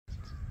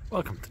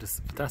Welcome to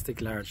this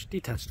fantastic large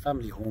detached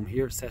family home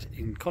here set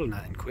in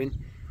Cullenagh in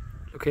Quin,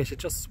 located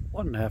just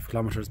 1.5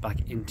 kilometres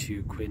back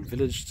into Quin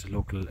village to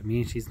local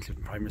amenities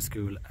including primary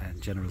school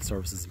and general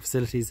services and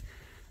facilities,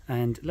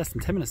 and less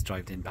than 10 minutes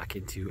drive in back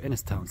into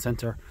Ennis town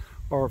centre,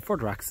 or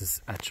further access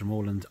at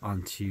Tremoland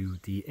onto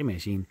the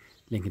M18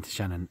 linking to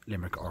Shannon,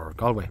 Limerick or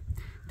Galway.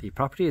 The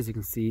property, as you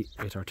can see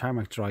with our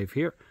tarmac drive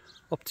here,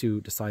 up to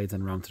the sides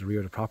and around to the rear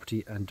of the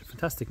property, and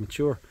fantastic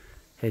mature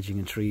hedging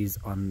and trees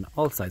on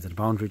all sides of the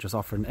boundary, just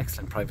offering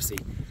excellent privacy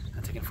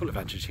and taking full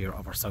advantage here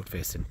of our south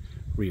facing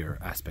rear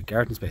aspect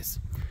garden space.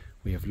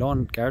 We have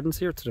lawn gardens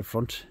here to the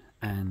front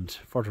and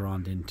further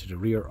on into the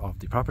rear of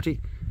the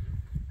property,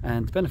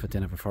 and the benefit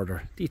then of a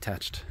further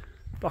detached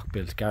block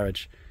built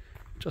garage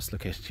just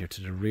located here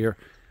to the rear,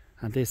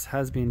 and this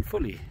has been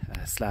fully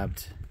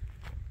slabbed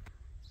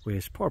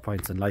with power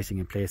points and lighting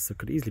in place, so it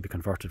could easily be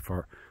converted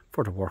for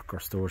further work or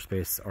storage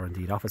space or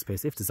indeed office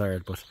space if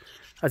desired. But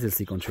as you'll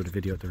see going through the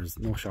video, there is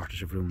no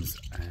shortage of rooms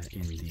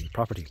in the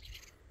property.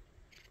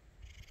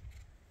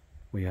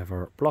 We have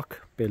our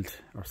block built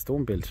or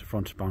stone built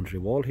front boundary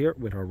wall here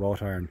with our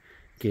wrought iron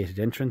gated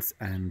entrance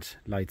and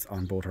lights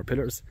on both our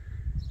pillars,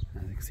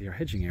 and you can see our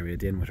hedging area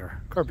then with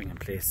our curbing in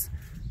place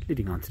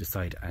leading onto the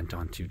side and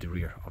onto the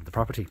rear of the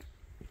property.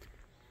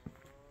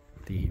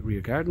 The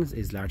rear gardens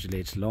is largely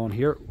laid to lawn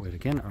here with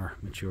again our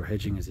mature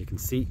hedging, as you can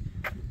see,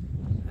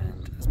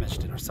 and as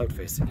mentioned in our south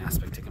facing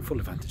aspect, taking full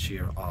advantage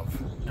here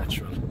of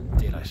natural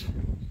daylight.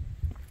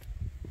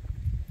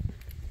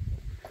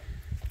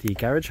 The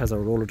garage has a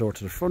roller door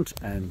to the front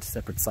and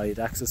separate side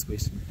access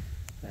with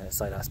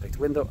side aspect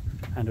window,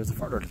 and there's a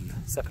further little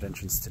separate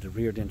entrance to the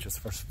rear then, just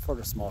for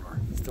further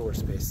smaller storage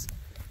space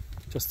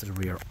just to the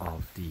rear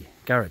of the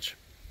garage.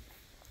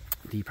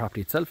 The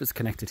property itself is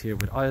connected here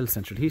with aisle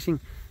central heating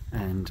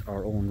and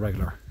our own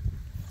regular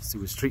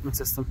sewage treatment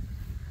system.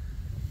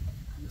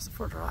 And there's a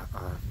further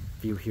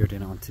view here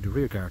then onto the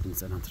rear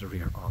gardens and onto the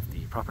rear of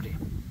the property.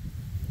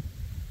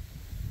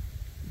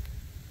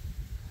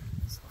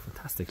 So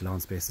fantastic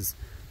lawn spaces,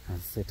 and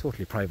as I say,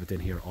 totally private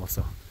in here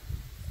also.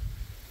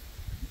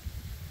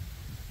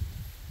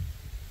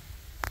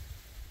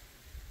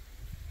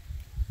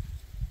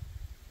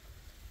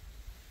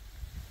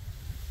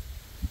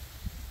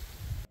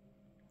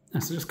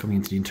 So just coming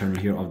into the interior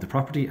here of the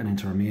property and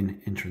into our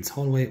main entrance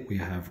hallway, we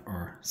have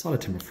our solid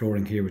timber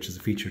flooring here, which is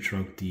a feature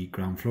throughout the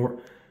ground floor,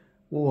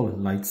 wall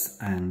lights,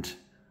 and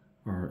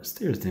our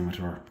stairs then with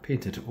our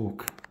painted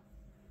oak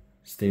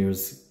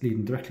stairs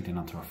leading directly then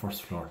onto our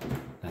first floor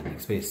landing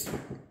space.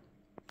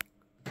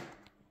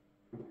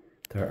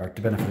 There are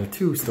the benefit of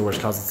 2 storage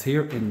closets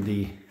here in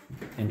the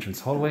entrance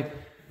hallway,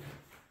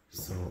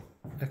 so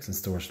excellent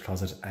storage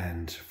closet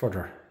and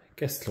further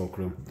guest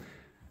cloakroom.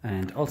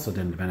 And also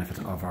then the benefit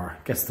of our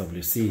guest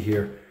WC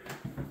here,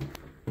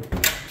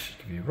 which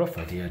to give you a rough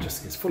idea,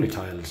 just is fully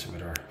tiled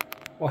with our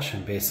wash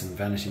and basin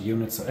vanity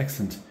units, so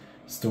excellent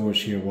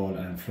storage here, wall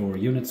and floor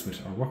units with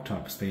our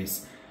worktop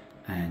space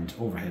and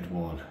overhead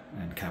wall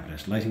and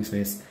cabinet lighting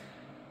space.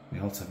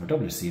 We also have our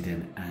WC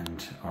then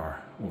and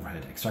our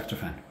overhead extractor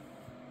fan.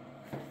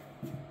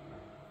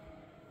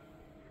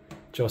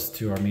 Just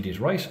to our immediate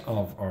right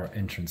of our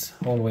entrance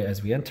hallway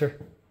as we enter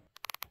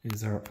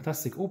is our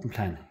fantastic open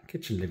plan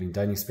kitchen, living,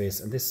 dining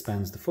space, and this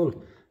spans the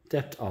full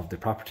depth of the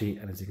property,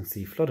 and as you can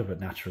see, flooded with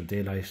natural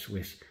daylight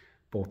with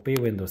both bay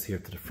windows here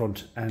to the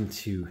front and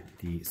to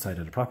the side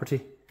of the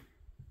property,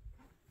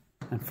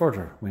 and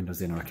further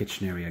windows in our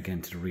kitchen area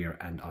again to the rear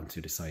and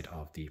onto the side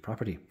of the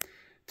property.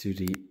 To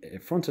the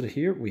front of it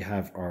here we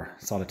have our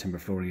solid timber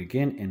flooring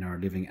again in our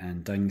living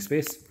and dining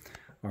space.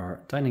 Our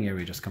dining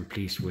area just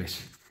complete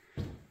with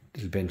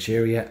little bench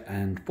area,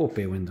 and both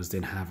bay windows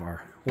then have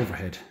our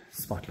overhead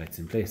spotlights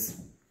in place.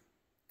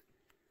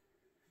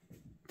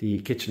 The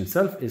kitchen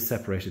itself is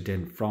separated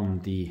then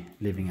from the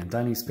living and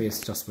dining space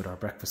just with our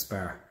breakfast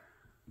bar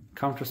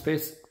counter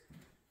space,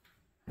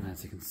 and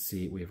as you can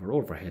see we have our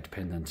overhead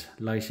pendant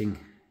lighting,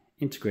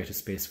 integrated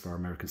space for our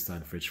American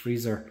style fridge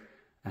freezer,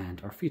 and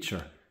our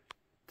feature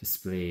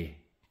display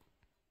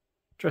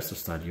dresser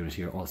style unit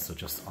here also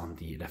just on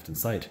the left hand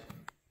side.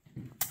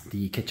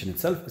 The kitchen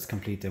itself is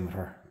complete then with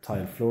our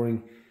tile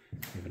flooring.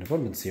 We have an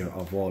abundance here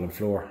of wall and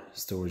floor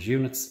storage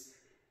units,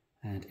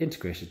 and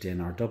integrated in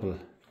our double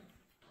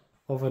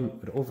oven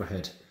with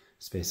overhead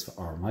space for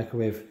our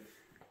microwave,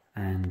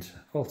 and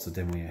also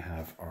then we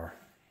have our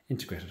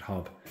integrated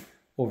hob,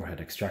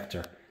 overhead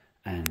extractor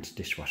and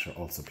dishwasher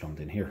also plumbed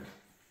in here.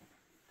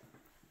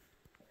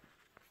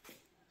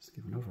 Let's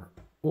give an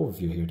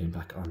overview here then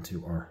back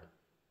onto our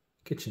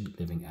kitchen,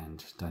 living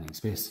and dining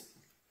space.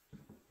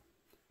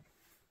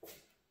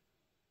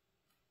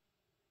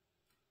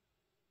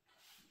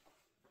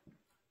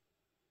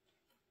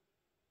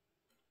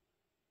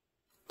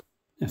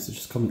 Yeah, so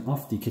just coming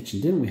off the kitchen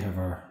then we have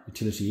our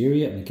utility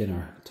area, and again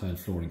our tile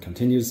flooring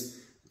continues.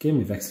 Again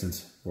we have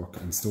excellent work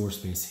and storage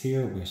space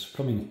here with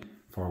plumbing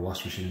for our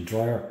washing machine and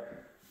dryer,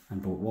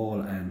 and both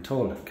wall and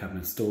tall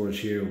cabinet storage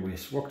here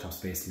with worktop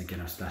space, and again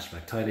our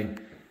splashback tiling,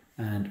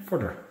 and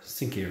further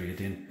sink area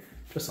then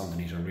just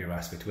underneath our rear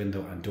aspect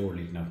window and door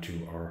leading out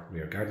to our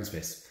rear garden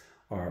space.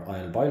 Our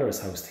aisle boiler is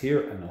housed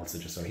here, and also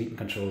just our heating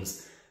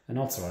controls, and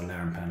also our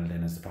alarm panel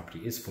then, as the property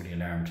is fully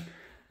alarmed,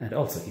 and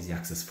also easy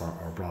access for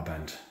our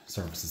broadband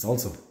services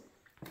also.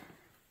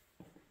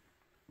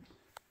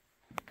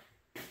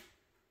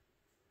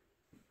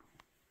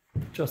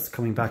 Just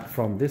coming back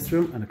from this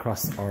room and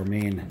across our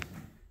main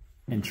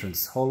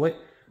entrance hallway,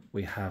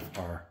 we have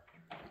our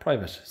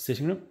private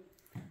sitting room.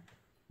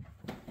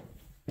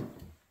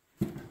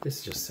 This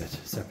is just set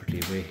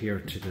separately away here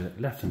to the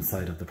left hand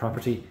side of the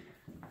property,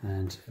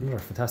 and another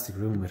fantastic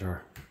room with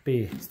our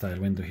bay style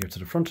window here to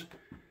the front,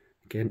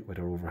 again with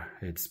our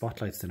overhead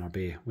spotlights in our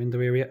bay window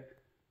area.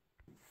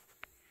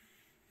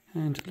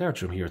 And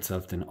large room here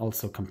itself then,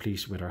 also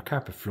complete with our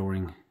carpet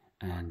flooring,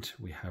 and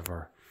we have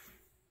our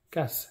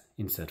gas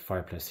inset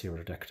fireplace here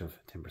with a decorative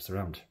timber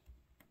surround.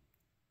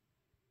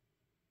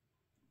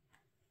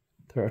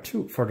 There are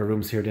two further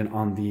rooms here then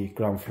on the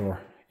ground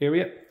floor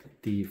area.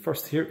 The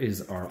first here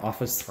is our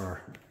office,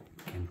 or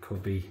again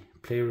could be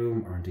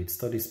playroom or indeed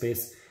study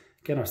space.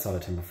 Again, our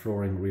solid timber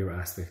flooring, rear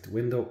aspect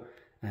window,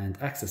 and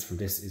access from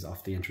this is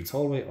off the entrance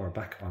hallway or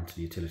back onto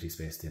the utility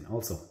space then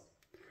also.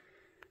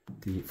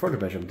 The further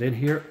bedroom then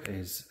here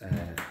is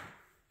a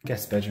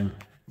guest bedroom,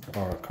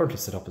 or currently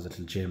set up as a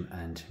little gym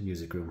and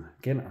music room.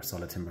 Again, our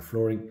solid timber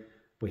flooring.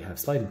 We have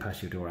sliding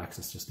patio door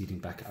access just leading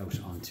back out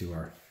onto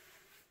our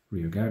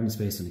rear garden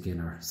space, and again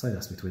our side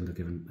aspect window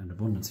giving an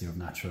abundance here of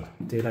natural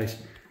daylight.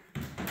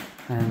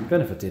 And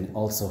benefit then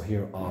also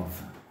here of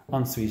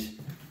ensuite,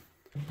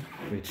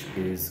 which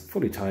is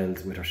fully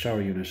tiled with our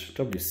shower unit,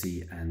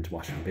 WC and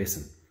washing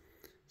basin.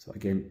 So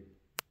again,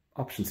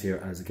 options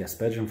here as a guest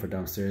bedroom for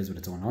downstairs with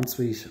its own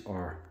ensuite,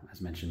 or as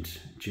mentioned,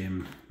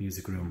 gym,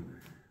 music room,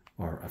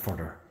 or a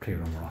further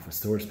playroom or office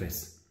storage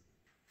space.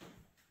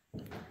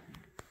 So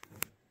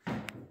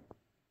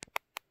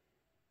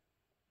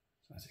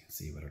as you can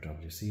see with our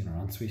WC and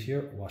our ensuite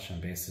here, washing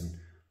basin,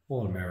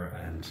 wall mirror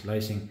and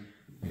lighting,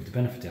 we have the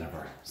benefit then of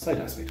our side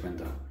aspect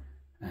window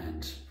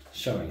and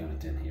shower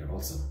unit in here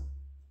also.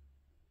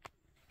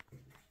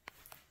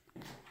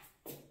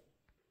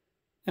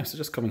 Now, so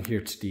just coming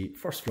here to the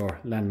first floor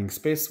landing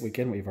space,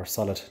 again we have our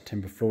solid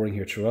timber flooring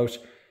here throughout,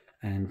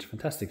 and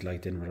fantastic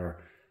light in with our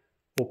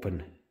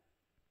open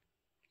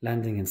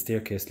landing and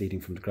staircase leading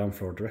from the ground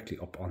floor directly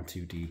up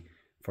onto the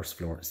first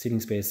floor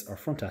seating space. Our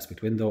front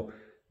aspect window,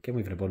 again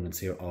we have an abundance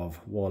here of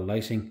wall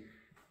lighting,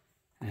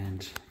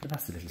 and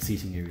that's the little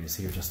seating areas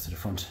here just to the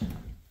front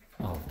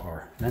of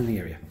our landing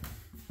area.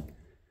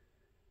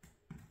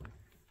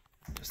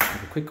 Just to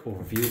give a quick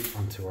overview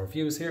onto our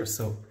views here.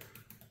 So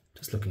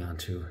just looking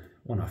onto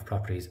one-off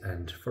properties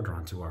and further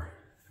onto our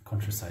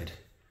countryside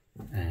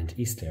and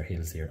East Clare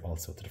Hills here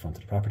also to the front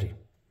of the property.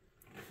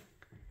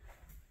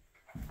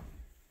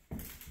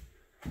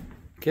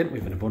 Again, we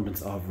have an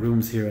abundance of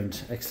rooms here and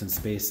excellent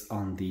space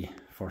on the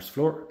first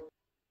floor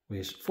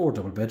with 4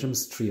 double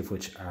bedrooms, 3 of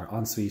which are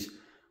ensuite.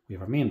 We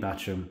have our main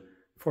bathroom,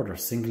 further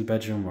single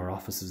bedroom where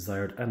office is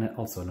desired, and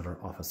also another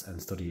office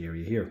and study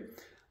area here.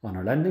 On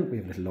our landing, we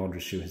have a little laundry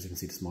chute, as you can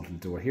see the small little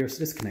door here. So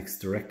this connects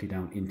directly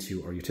down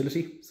into our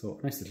utility. So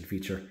a nice little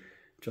feature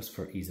just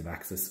for ease of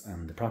access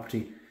on the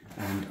property.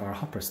 And our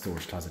hopper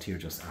storage closet here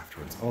just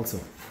afterwards also.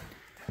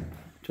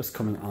 Just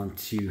coming on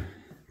to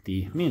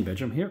the main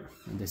bedroom here.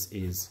 And this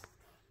is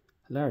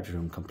a large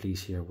room complete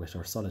here with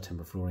our solid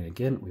timber flooring.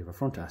 Again, we have a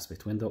front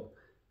aspect window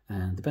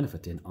and the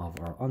benefit then of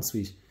our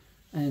ensuite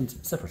and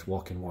separate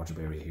walk-in wardrobe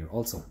area here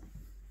also.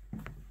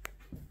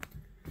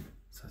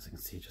 So as you can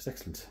see, just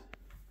excellent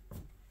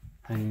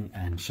hanging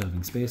and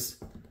shelving space.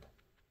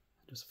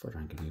 Just further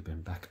angle view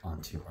back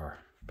onto our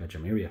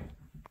bedroom area.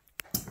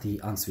 The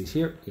ensuite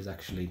here is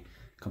actually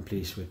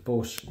complete with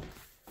both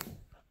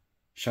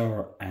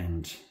shower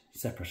and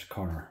separate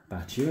corner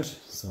bath unit.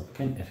 So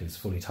again, it is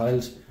fully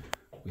tiled.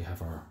 We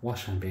have our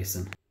wash hand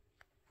basin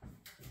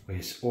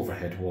with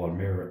overhead wall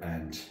mirror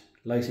and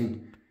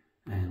lighting,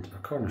 and our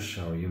corner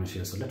shower unit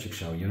here, so electric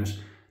shower unit.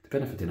 The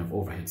benefit then of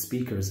overhead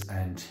speakers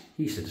and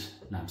heated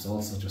lamps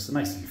also, just a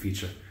nice little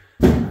feature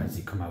as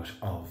you come out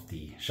of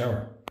the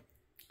shower.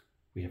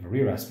 We have a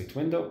rear aspect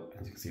window,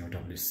 as you can see our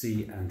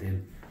WC, and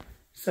then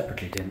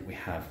separately then we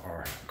have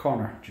our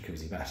corner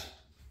jacuzzi bath.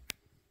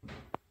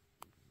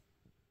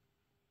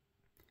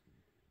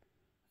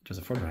 Just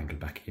a further angle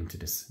back into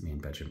this main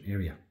bedroom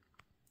area.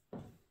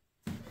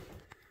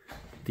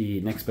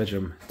 The next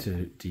bedroom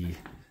to the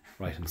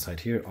right hand side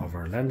here of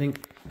our landing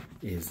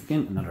is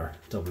again another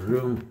double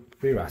room,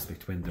 rear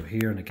aspect window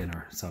here, and again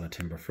our solid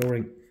timber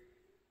flooring.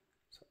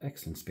 So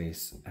excellent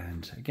space,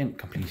 and again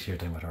complete here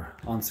then with our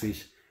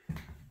ensuite,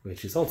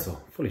 which is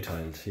also fully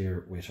tiled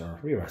here with our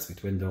rear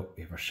aspect window.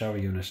 We have our shower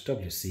unit,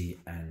 WC,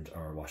 and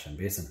our wash and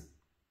basin.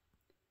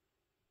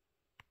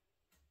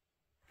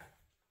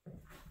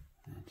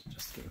 And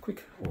just give a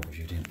quick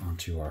overview then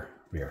onto our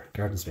rear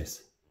garden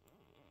space.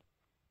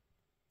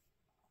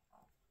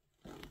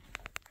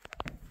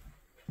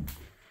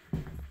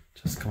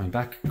 Just coming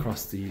back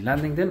across the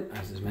landing then,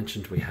 as I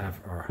mentioned, we have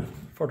our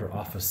further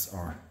office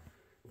or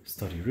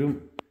study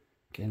room,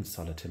 Again,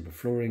 solid timber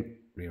flooring,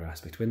 rear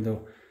aspect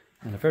window,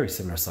 and a very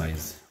similar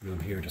size room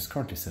here, just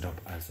currently set up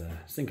as a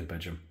single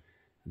bedroom.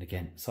 And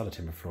again, solid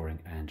timber flooring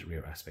and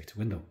rear aspect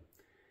window.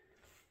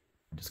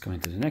 Just coming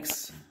to the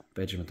next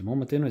bedroom at the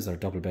moment then is our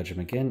double bedroom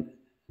again.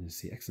 You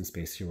see excellent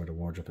space here with a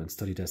wardrobe and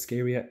study desk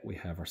area. We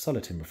have our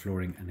solid timber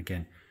flooring and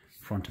again,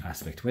 front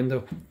aspect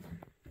window.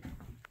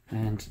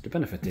 And the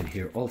benefit then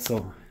here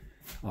also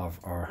of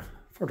our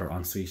further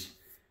ensuite.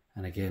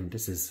 And again,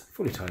 this is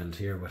fully tiled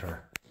here with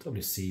our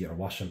WC or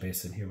wash and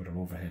basin here with our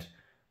overhead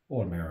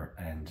wall mirror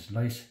and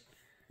light.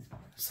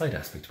 Side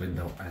aspect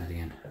window and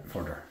again,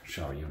 further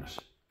shower unit.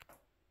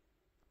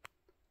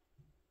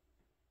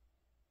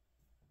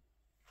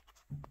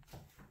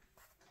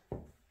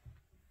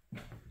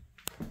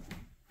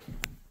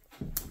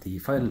 The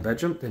final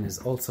bedroom then is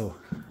also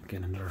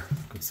again another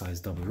good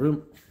sized double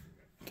room.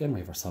 Again, we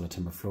have our solid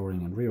timber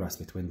flooring and rear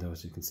aspect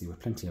windows, you can see with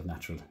plenty of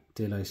natural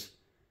daylight.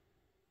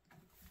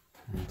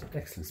 And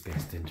excellent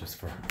space then just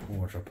for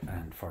wardrobe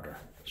and further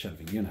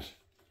shelving unit.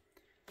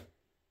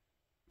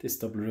 This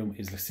double room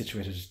is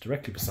situated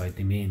directly beside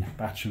the main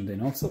bathroom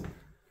then also.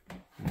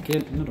 And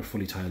again, another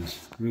fully tiled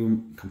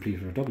room,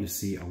 complete with our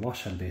WC or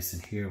wash hand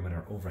basin here with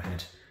our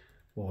overhead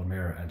wall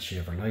mirror and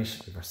shaver light.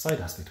 We have our side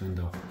aspect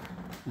window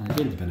and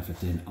again the benefit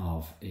then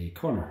of a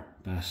corner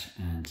bath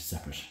and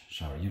separate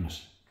shower unit.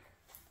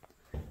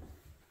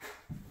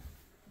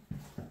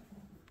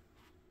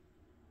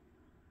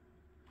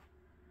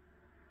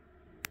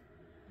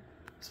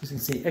 So as you can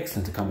see,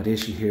 excellent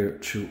accommodation here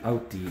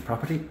throughout the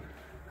property.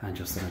 And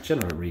just on a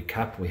general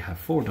recap, we have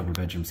 4 double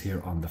bedrooms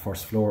here on the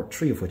first floor,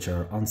 3 of which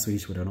are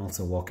ensuite with an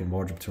also walk-in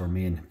wardrobe to our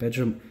main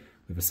bedroom.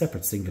 We have a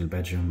separate single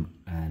bedroom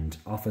and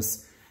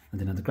office. And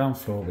then on the ground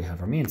floor, we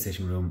have our main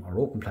sitting room, our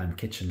open plan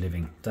kitchen,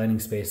 living, dining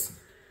space.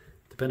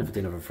 The benefit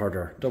then of a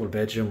further double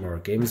bedroom or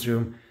games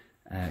room,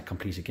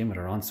 complete again with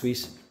our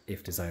ensuite,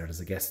 if desired as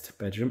a guest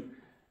bedroom.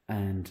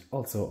 And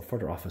also a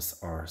further office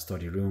or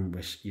study room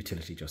with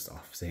utility just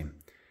off same.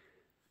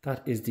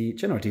 That is the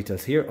general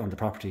details here on the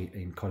property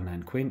in Cullenagh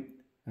and Quin.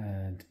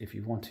 And if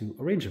you want to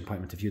arrange an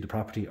appointment to view the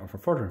property or for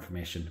further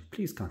information,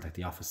 please contact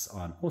the office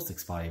on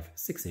 065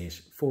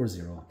 68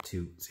 40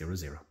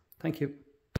 200. Thank you.